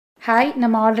Hi,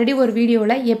 நம்ம already ஒரு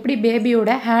வீடியோவில் எப்படி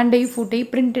பேபியோட ஹேண்டையும் ஃபுட்டையும்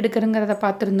பிரிண்ட் எடுக்கிறங்கிறத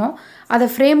பார்த்துருந்தோம். அதை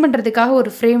ஃப்ரேம் பண்ணுறதுக்காக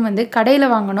ஒரு ஃப்ரேம் வந்து கடையில்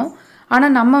வாங்கணும்.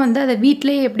 ஆனால் நம்ம வந்து அதை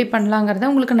வீட்டிலேயே எப்படி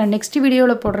பண்ணலாங்கிறத உங்களுக்கு நான் நெக்ஸ்ட்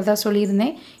வீடியோவில் போடுறதா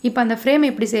சொல்லியிருந்தேன். இப்போ அந்த ஃப்ரேம்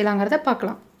எப்படி செய்யலாங்கிறத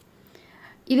பார்க்கலாம்.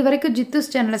 இது வரைக்கும்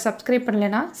ஜித்துஸ் சேனலை சப்ஸ்கிரைப்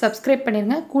பண்ணலைன்னா சப்ஸ்கிரைப்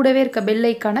பண்ணிடுங்க. கூடவே இருக்க பெல்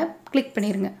ஐக்கானை கிளிக்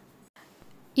பண்ணிடுங்க.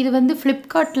 இது வந்து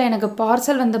ஃப்ளிப்கார்ட்டில் எனக்கு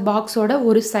பார்சல் வந்த பாக்ஸோட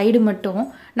ஒரு சைடு மட்டும்.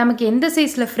 நமக்கு எந்த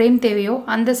சைஸில் ஃப்ரேம் தேவையோ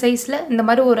அந்த சைஸில் இந்த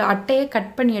மாதிரி ஒரு அட்டையை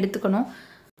கட் பண்ணி எடுத்துக்கணும்.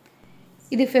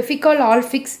 இது ஃபெவிகால் ஆல்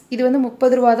ஃபிக்ஸ். இது வந்து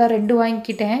 30 ரூபா தான், 2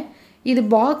 வாங்கிக்கிட்டேன். இது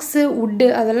பாக்ஸு வுட்டு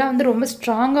அதெல்லாம் வந்து ரொம்ப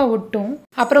ஸ்ட்ராங்காக ஒட்டும்.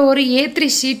 அப்புறம் ஒரு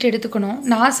A3 ஷீட் எடுத்துக்கணும்.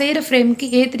 நான் செய்கிற ஃப்ரேமுக்கு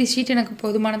A3 ஷீட் எனக்கு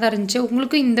போதுமானதாக இருந்துச்சு.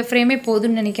 உங்களுக்கும் இந்த ஃப்ரேமே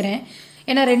போதும்னு நினைக்கிறேன்.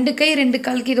 ஏன்னா 2 கை 2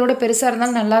 காலுக்கு இதோட பெருசாக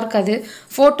இருந்தாலும் நல்லா இருக்காது.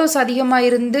 ஃபோட்டோஸ் அதிகமாக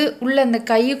இருந்து உள்ள அந்த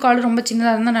கையும் காலும் ரொம்ப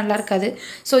சின்னதாக இருந்தால் நல்லா இருக்காது.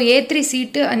 ஸோ A3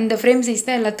 ஷீட்டு அந்த ஃப்ரேம் சைஸ்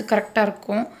தான் எல்லாத்துக்கும் கரெக்டாக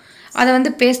இருக்கும். அதை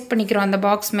வந்து பேஸ்ட் பண்ணிக்கிறோம் அந்த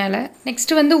பாக்ஸ் மேலே.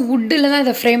 நெக்ஸ்ட்டு வந்து வுட்டில் தான்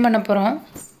இதை ஃப்ரேம் பண்ண போகிறோம்.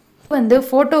 வந்து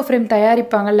ஃபோட்டோ ஃப்ரேம்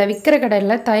தயாரிப்பாங்கள்ல, விற்கிற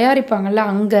கடையில் தயாரிப்பாங்கள்ல,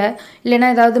 அங்கே இல்லைன்னா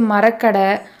ஏதாவது மரக்கடை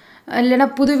இல்லைனா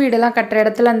புது வீடெல்லாம் கட்டுற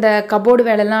இடத்துல அந்த கபோர்டு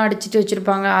வேலைலாம் அடிச்சுட்டு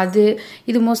வச்சுருப்பாங்க. அது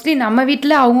இது மோஸ்ட்லி நம்ம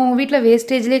வீட்டில் அவங்கவுங்க வீட்டில்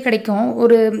வேஸ்டேஜ்லேயே கிடைக்கும்.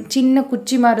 ஒரு சின்ன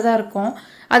குச்சி மாதிரி தான் இருக்கும்.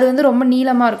 அது வந்து ரொம்ப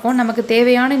நீளமாக இருக்கும். நமக்கு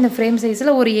தேவையான இந்த ஃப்ரேம்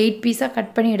சைஸில் ஒரு 8 பீஸாக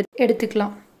கட் பண்ணி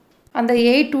எடுத்துக்கலாம். அந்த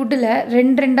 8 வுட்டில்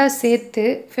 2 சேர்த்து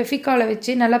ஃபெவிகாலை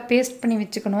வச்சு நல்லா பேஸ்ட் பண்ணி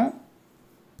வச்சுக்கணும்.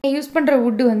 யூஸ் பண்ணுற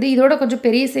வுட்டு வந்து இதோட கொஞ்சம்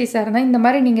பெரிய சைஸாக இருந்தால் இந்த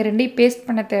மாதிரி நீங்கள் 2ஐயும் பேஸ்ட்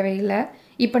பண்ண தேவையில்லை.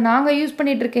 இப்போ நாங்கள் யூஸ்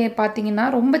பண்ணிகிட்ருக்கேன் பார்த்தீங்கன்னா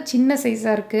ரொம்ப சின்ன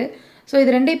சைஸாக இருக்குது. ஸோ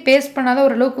இது 2ஐயும் பேஸ்ட் பண்ணாதான்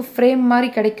ஓரளவுக்கு ஃப்ரேம் மாதிரி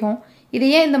கிடைக்கும். இது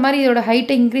ஏன் இந்த மாதிரி இதோட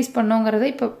ஹைட்டை இன்க்ரீஸ் பண்ணோங்கிறத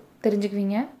இப்போ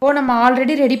தெரிஞ்சுக்குவீங்க. இப்போது நம்ம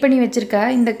ஆல்ரெடி ரெடி பண்ணி வச்சுருக்க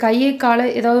இந்த கையை காலை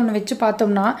ஏதாவது ஒன்று வச்சு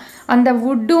பார்த்தோம்னா அந்த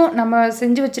வுட்டும் நம்ம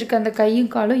செஞ்சு வச்சுருக்க அந்த கையும்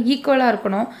காலும் ஈக்குவலாக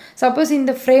இருக்கணும். சப்போஸ்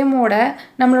இந்த ஃப்ரேமோட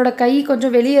நம்மளோட கை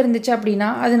கொஞ்சம் வெளியே இருந்துச்சு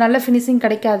அப்படின்னா அது நல்ல ஃபினிஷிங்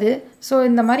கிடைக்காது. ஸோ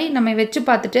இந்த மாதிரி நம்ம வச்சு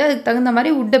பார்த்துட்டு அதுக்கு தகுந்த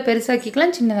மாதிரி வுட்டை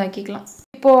பெருசாக்கிக்கலாம், சின்னதாக்கிக்கலாம்.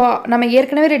 இப்போது நம்ம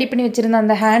ஏற்கனவே ரெடி பண்ணி வச்சுருந்த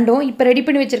அந்த ஹேண்டும் இப்போ ரெடி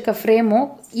பண்ணி வச்சுருக்க ஃப்ரேமும்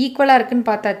ஈக்குவலாக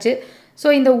இருக்குதுன்னு பார்த்தாச்சு. ஸோ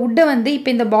இந்த வுட்டை வந்து இப்போ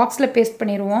இந்த பாக்ஸில் பேஸ்ட்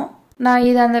பண்ணிடுவோம். நான்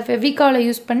இதை அந்த ஃபெவிகாலை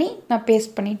யூஸ் பண்ணி நான்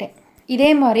பேஸ்ட் பண்ணிட்டேன். இதே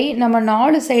மாதிரி நம்ம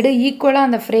 4 சைடு ஈக்குவலாக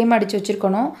அந்த ஃப்ரேம் அடித்து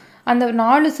வச்சுருக்கணும். அந்த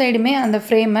 4 சைடுமே அந்த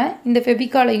ஃப்ரேமை இந்த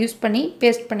ஃபெவிகாலை யூஸ் பண்ணி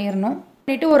பேஸ்ட் பண்ணிடணும்.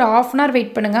 பண்ணிவிட்டு ஒரு 1/2 hour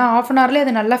வெயிட் பண்ணுங்கள். 1/2 hourலேயே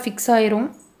அது நல்லா ஃபிக்ஸ் ஆயிரும்.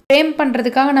 ஃப்ரேம்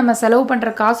பண்ணுறதுக்காக நம்ம செலவு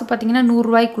பண்ணுற காசு பார்த்திங்கன்னா 100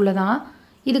 ரூபாய்க்குள்ளே தான்.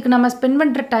 இதுக்கு நம்ம ஸ்பெண்ட்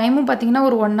பண்ணுற டைமும் பார்த்திங்கன்னா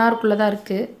ஒரு 1 hourக்குள்ளே தான்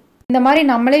இருக்குது. இந்த மாதிரி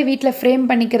நம்மளே வீட்டில் ஃப்ரேம்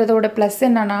பண்ணிக்கிறதோட ப்ளஸ்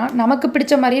என்னென்னா நமக்கு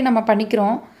பிடிச்ச மாதிரியே நம்ம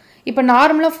பண்ணிக்கிறோம். இப்போ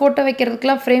நார்மலாக ஃபோட்டோ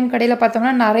வைக்கிறதுக்கெலாம் ஃப்ரேம் கடையில்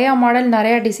பார்த்தோம்னா நிறையா மாடல்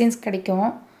நிறையா டிசைன்ஸ் கிடைக்கும்.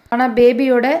 ஆனால்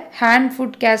பேபியோட ஹேண்ட்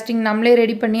ஃபுட் கேஸ்டிங் நம்மளே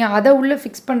ரெடி பண்ணி அதை உள்ளே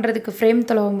ஃபிக்ஸ் பண்ணுறதுக்கு ஃப்ரேம்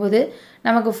தொலைவும்போது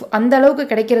நமக்கு அந்த அளவுக்கு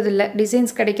கிடைக்கிறதில்ல,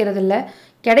 டிசைன்ஸ் கிடைக்கிறதில்ல.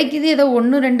 கிடைக்கிது ஏதோ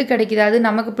 1 2 கிடைக்கிது, அது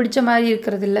நமக்கு பிடிச்ச மாதிரி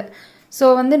இருக்கிறதில்ல.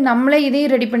 ஸோ வந்து நம்மளே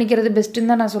இதையும் ரெடி பண்ணிக்கிறது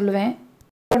பெஸ்ட்டுன்னு தான் நான் சொல்லுவேன்.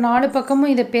 இப்போ 4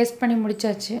 பக்கமும் இதை பேஸ்ட் பண்ணி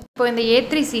முடிச்சாச்சு. இப்போ இந்த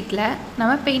A3 ஷீட்டில்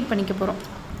நம்ம பெயிண்ட் பண்ணிக்க போகிறோம்.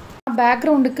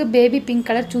 பேக்ரவுண்டுக்கு பேபி பிங்க்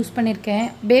கலர் சூஸ் பண்ணியிருக்கேன்.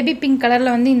 பேபி பிங்க்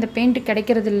கலரில் வந்து இந்த பெயிண்ட்டு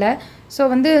கிடைக்கிறதில்ல. ஸோ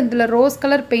வந்து இதில் rose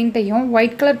colour பெயிண்ட்டையும்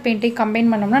white colour பெயிண்ட்டையும் combine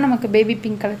பண்ணோம்னா நமக்கு பேபி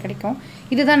பிங்க் கலர் கிடைக்கும்.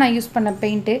 இதுதான் நான் யூஸ் பண்ண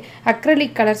பெயிண்ட்டு.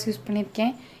 அக்ரலிக் கலர்ஸ் யூஸ்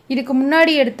பண்ணியிருக்கேன். இதுக்கு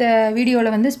முன்னாடி எடுத்த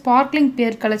வீடியோவில் வந்து ஸ்பார்க்லிங்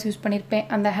பியர் கலர்ஸ் யூஸ் பண்ணியிருப்பேன்,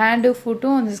 அந்த ஹேண்டு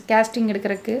ஃபுட்டும் அந்த கேஸ்டிங்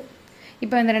எடுக்கிறதுக்கு.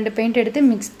 இப்போ இந்த 2 பெயிண்ட் எடுத்து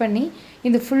மிக்ஸ் பண்ணி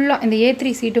இது ஃபுல்லாக இந்த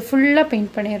A3 ஷீட்டு ஃபுல்லாக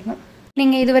பெயிண்ட் பண்ணிடணும்.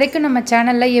 நீங்கள் இது வரைக்கும் நம்ம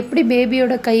சேனலில் எப்படி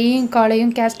பேபியோட கையையும் காலையும்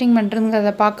கேஸ்டிங்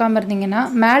பண்ணுறதுங்கிறத பார்க்காம இருந்தீங்கன்னா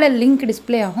மேலே லிங்க்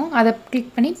டிஸ்பிளே ஆகும், அதை கிளிக்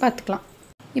பண்ணி பார்த்துக்கலாம்.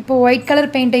 இப்போது white colour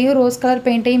பெயிண்ட்டையும் rose colour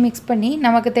பெயிண்ட்டையும் mix பண்ணி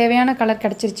நமக்கு தேவையான கலர்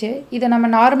கிடச்சிருச்சு. இதை நம்ம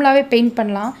நார்மலாகவே பெயிண்ட்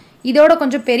பண்ணலாம். இதோட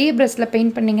கொஞ்சம் பெரிய ப்ரஷ்ஷில்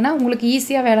பெயிண்ட் பண்ணிங்கன்னா உங்களுக்கு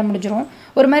ஈஸியாக வேலை முடிஞ்சிடும்.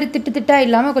 ஒரு மாதிரி திட்டாக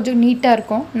இல்லாமல் கொஞ்சம் நீட்டாக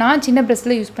இருக்கும். நான் சின்ன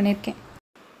ப்ரஷ்ஷில் யூஸ் பண்ணியிருக்கேன்.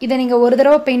 இதை நீங்கள் ஒரு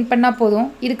தடவை பெயிண்ட் பண்ணால் போதும்.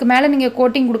 இதுக்கு மேலே நீங்கள்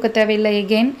கோட்டிங் கொடுக்க தேவையில்லை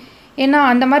எகெயின். ஏன்னா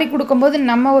அந்த மாதிரி கொடுக்கும்போது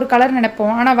நம்ம ஒரு கலர்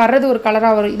நினைப்போம், ஆனால் வர்றது ஒரு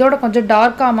கலராக வரும். இதோட கொஞ்சம்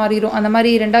டார்க்காக மாறிடும் அந்த மாதிரி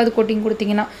 2வது கோட்டிங்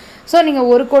கொடுத்தீங்கன்னா. ஸோ நீங்கள்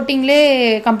ஒரு கோட்டிங்லேயே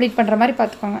கம்ப்ளீட் பண்ணுற மாதிரி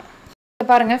பார்த்துக்கோங்க.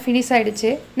 பாருங்கள், ஃபினிஷ்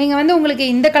ஆகிடுச்சு. நீங்கள் வந்து உங்களுக்கு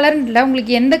இந்த கலர் இல்லை,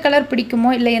 உங்களுக்கு எந்த கலர்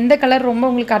பிடிக்குமோ இல்லை எந்த கலர் ரொம்ப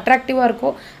உங்களுக்கு அட்ராக்டிவாக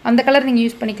இருக்கோ அந்த கலர் நீங்கள்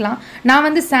யூஸ் பண்ணிக்கலாம். நான்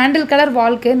வந்து சாண்டில் கலர்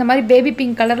வால்க்கு இந்த மாதிரி பேபி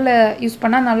பிங்க் கலரில் யூஸ்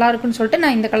பண்ணால் நல்லாயிருக்குன்னு சொல்லிட்டு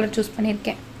நான் இந்த கலர் சூஸ்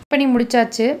பண்ணியிருக்கேன். பண்ணி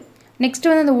முடிச்சாச்சு. நெக்ஸ்ட்டு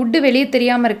வந்து அந்த வுட்டு வெளியே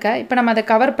தெரியாமல் இருக்க இப்போ நம்ம அதை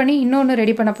கவர் பண்ணி இன்னொன்று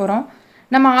ரெடி பண்ண போகிறோம்.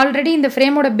 நம்ம ஆல்ரெடி இந்த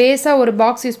ஃப்ரேமோட பேஸாக ஒரு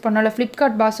பாக்ஸ் யூஸ் பண்ணோம்ல,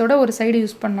 ஃப்ளிப்கார்ட் பாக்ஸோட ஒரு சைடு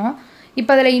யூஸ் பண்ணோம்.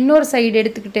 இப்போ அதில் இன்னொரு சைடு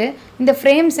எடுத்துக்கிட்டு இந்த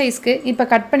ஃப்ரேம் சைஸ்க்கு இப்போ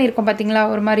கட் பண்ணியிருக்கோம் பார்த்தீங்களா,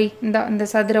 ஒரு மாதிரி இந்த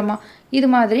சதுரமாக இது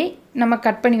மாதிரி நம்ம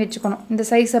கட் பண்ணி வச்சுக்கணும். இந்த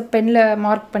சைஸை பெனில்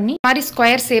மார்க் பண்ணி மாதிரி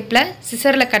ஸ்கொயர் ஷேப்பில்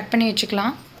சிசரில் கட் பண்ணி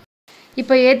வச்சுக்கலாம்.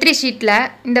 இப்போ A3 ஷீட்டில்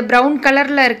இந்த ப்ரௌன்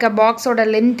கலரில் இருக்க பாக்ஸோட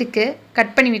லென்த்துக்கு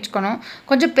கட் பண்ணி வச்சுக்கணும்.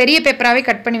 கொஞ்சம் பெரிய பேப்பராகவே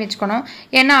கட் பண்ணி வச்சுக்கணும்.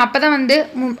 ஏன்னா அப்போ தான் வந்து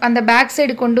அந்த பேக்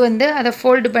சைடு கொண்டு வந்து அதை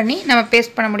ஃபோல்டு பண்ணி நம்ம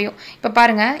பேஸ்ட் பண்ண முடியும். இப்போ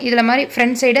பாருங்கள், இதில் மாதிரி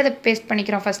ஃப்ரண்ட் சைடு அதை பேஸ்ட்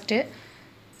பண்ணிக்கிறோம். ஃபஸ்ட்டு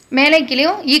மேலே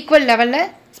கீழேயும் ஈக்குவல் லெவலில்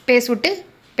ஸ்பேஸ் விட்டு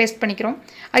பேஸ்ட் பண்ணிக்கிறோம்.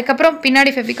 அதுக்கப்புறம்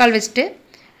பின்னாடி ஃபெவிகால் வச்சுட்டு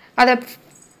அதை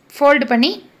ஃபோல்டு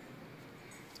பண்ணி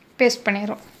பேஸ்ட்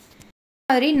பண்ணிடுறோம்.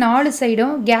 மாதிரி 4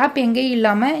 சைடும் கேப் எங்கேயும்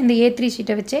இல்லாமல் இந்த A3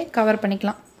 ஷீட்டை வச்சே கவர்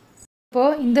பண்ணிக்கலாம்.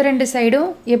 இப்போது இந்த 2 சைடும்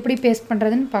எப்படி பேஸ்ட்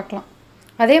பண்ணுறதுன்னு பார்க்கலாம்.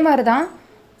 அதே மாதிரி தான்,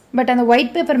 பட் அந்த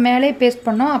ஒயிட் பேப்பர் மேலே பேஸ்ட்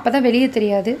பண்ணோம், அப்போ தான் வெளியே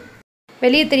தெரியாது.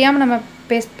 வெளியே தெரியாமல் நம்ம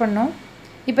பேஸ்ட் பண்ணோம்.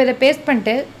 இப்போ இதை பேஸ்ட்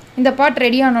பண்ணிட்டு இந்த பார்ட்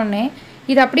ரெடி ஆனோடனே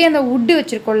இது அப்படியே அந்த வுட்டு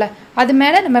வச்சுருக்கோம்ல அது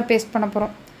மேலே நம்ம பேஸ்ட் பண்ண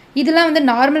போகிறோம். இதெல்லாம் வந்து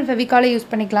நார்மல் ஃபெவிகாலே யூஸ்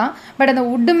பண்ணிக்கலாம். பட் அந்த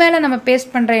வுட்டு மேலே நம்ம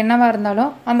பேஸ்ட் பண்ணுற என்னவாக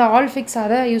இருந்தாலும் அந்த ஆல் ஃபிக்ஸ்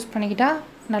அதை யூஸ் பண்ணிக்கிட்டால்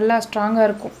நல்லா ஸ்ட்ராங்காக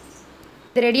இருக்கும்.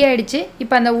 இது ரெடி ஆகிடுச்சு.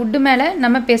 இப்போ அந்த வுட்டு மேலே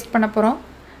நம்ம பேஸ்ட் பண்ண போகிறோம்.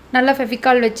 நல்லா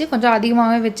ஃபெவிகால் வச்சு கொஞ்சம்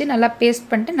அதிகமாகவே வச்சு நல்லா பேஸ்ட்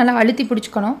பண்ணிட்டு நல்லா அழுத்தி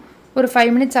பிடிச்சிக்கணும். ஒரு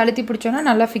 5 மினிட்ஸ் அழுத்தி பிடிச்சோன்னா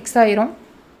நல்லா ஃபிக்ஸ் ஆகிரும்.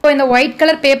 இப்போ இந்த ஒயிட்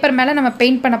கலர் பேப்பர் மேலே நம்ம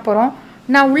பெயிண்ட் பண்ண போகிறோம்.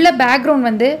 நான் உள்ள பேக்ரவுண்ட்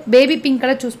வந்து பேபி பிங்க்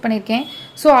கலர் சூஸ் பண்ணியிருக்கேன்.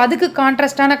 ஸோ அதுக்கு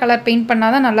கான்ட்ராஸ்டான கலர் பெயிண்ட்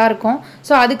பண்ணால் தான் நல்லாயிருக்கும்.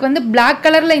 ஸோ அதுக்கு வந்து பிளாக்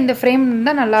கலரில் இந்த ஃப்ரேம்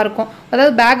தான் நல்லாயிருக்கும்.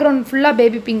 அதாவது பேக்ரவுண்ட் ஃபுல்லாக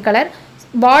பேபி பிங்க் கலர்,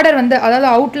 பார்டர் வந்து அதாவது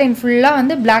அவுட்லைன் ஃபுல்லாக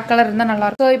வந்து பிளாக் கலர் இருந்தால்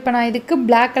நல்லாயிருக்கும். ஸோ இப்போ நான் இதுக்கு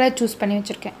பிளாக் கலர் சூஸ் பண்ணி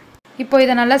வச்சுருக்கேன். இப்போ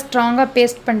இதை நல்லா ஸ்ட்ராங்காக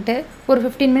பேஸ்ட் பண்ணிட்டு ஒரு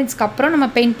 15 மினிட்ஸ்க்கு அப்புறம் நம்ம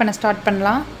பெயிண்ட் பண்ண ஸ்டார்ட்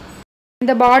பண்ணலாம்.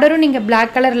 இந்த பார்டரும் நீங்கள்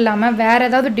பிளாக் கலர் இல்லாமல் வேறு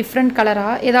ஏதாவது டிஃப்ரெண்ட்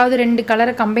கலராக ஏதாவது 2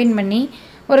 கலரை கம்பைன் பண்ணி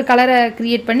ஒரு கலரை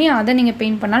க்ரியேட் பண்ணி அதை நீங்கள்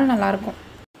பெயிண்ட் பண்ணாலும் நல்லாயிருக்கும்.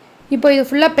 இப்போ இது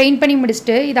ஃபுல்லாக பெயிண்ட் பண்ணி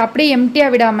முடிச்சுட்டு இதை அப்படியே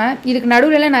எம்டியாக விடாமல் இதுக்கு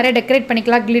நடுவில்லாம் நிறைய டெக்கரேட்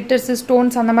பண்ணிக்கலாம். கிளிட்டர்ஸு,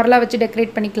 ஸ்டோன்ஸ் அந்த மாதிரிலாம் வச்சு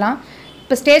டெக்கரேட் பண்ணிக்கலாம்.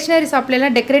 இப்போ ஸ்டேஷ்னரி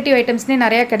ஷாப்லலாம் டெக்கரேட்டிவ் ஐட்டம்ஸ்னே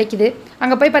நிறையா கிடைக்குது.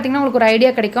 அங்கே போய் பார்த்திங்கன்னா உங்களுக்கு ஒரு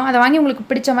ஐடியா கிடைக்கும். அதை வாங்கி உங்களுக்கு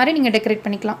பிடிச்ச மாதிரி நீங்கள் டெக்கரேட்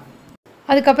பண்ணிக்கலாம்.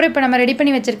 அதுக்கப்புறம் இப்போ நம்ம ரெடி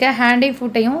பண்ணி வச்சுருக்க ஹேண்டையும்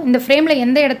ஃபுட்டையும் இந்த ஃப்ரேமில்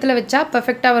எந்த இடத்துல வச்சா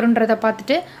பர்ஃபெக்டாக வரும்ன்றதை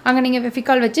பார்த்துட்டு அங்கே நீங்கள்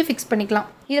ஃபெவிகால் வச்சு ஃபிக்ஸ் பண்ணிக்கலாம்.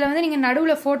 இதில் வந்து நீங்கள்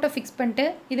நடுவில் ஃபோட்டோ ஃபிக்ஸ் பண்ணிட்டு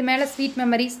இது மேலே ஸ்வீட்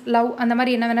மெமரிஸ், லவ் அந்த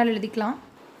மாதிரி என்ன வேணாலும் எழுதிக்கலாம்.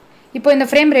 இப்போ இந்த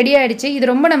ஃப்ரேம் ரெடி ஆகிடுச்சு. இது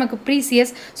ரொம்ப நமக்கு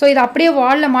ப்ரீசியஸ். ஸோ இது அப்படியே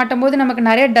வாலில் மாட்டும் போது நமக்கு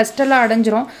நிறைய டஸ்ட்டெல்லாம்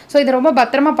அடைஞ்சிரும். ஸோ இதை ரொம்ப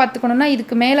பத்திரமா பார்த்துக்கணுன்னா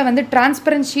இதுக்கு மேலே வந்து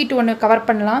டிரான்ஸ்பரண்ட் ஷீட் ஒன்று கவர்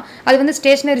பண்ணலாம். அது வந்து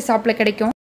ஸ்டேஷ்னரி ஷாப்பில்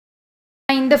கிடைக்கும்.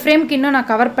 இந்த ஃப்ரேமுக்கு இன்னும் நான்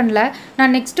கவர் பண்ணல.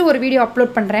 நான் நெக்ஸ்ட்டு ஒரு வீடியோ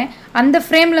அப்லோட் பண்ணுறேன். அந்த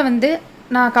ஃப்ரேமில் வந்து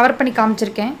நான் கவர் பண்ணி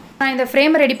காமிச்சிருக்கேன். நான் இந்த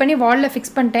ஃப்ரேமை ரெடி பண்ணி வாலில்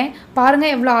ஃபிக்ஸ் பண்ணிட்டேன்.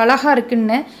 பாருங்கள் எவ்வளோ அழகாக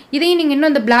இருக்குன்னு. இதையும் நீங்கள்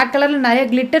இன்னும் இந்த பிளாக் கலரில் நிறைய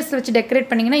கிளிட்டர்ஸ் வச்சு டெக்கரேட்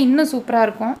பண்ணிங்கன்னா இன்னும் சூப்பராக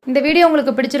இருக்கும். இந்த வீடியோ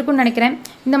உங்களுக்கு பிடிச்சிருக்குன்னு நினைக்கிறேன்.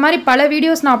 இந்த மாதிரி பல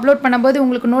வீடியோஸ் நான் அப்லோட் பண்ணும்போது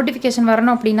உங்களுக்கு நோட்டிஃபிகேஷன்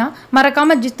வரணும் அப்படின்னா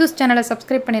மறக்காமல் ஜித்தூஸ் சேனலை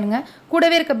சப்ஸ்கிரைப் பண்ணிடுங்க.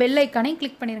 கூடவே இருக்க பெல் ஐக்கானை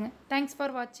கிளிக் பண்ணிடுங்க. தேங்க்ஸ்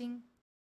ஃபார் வாட்சிங்.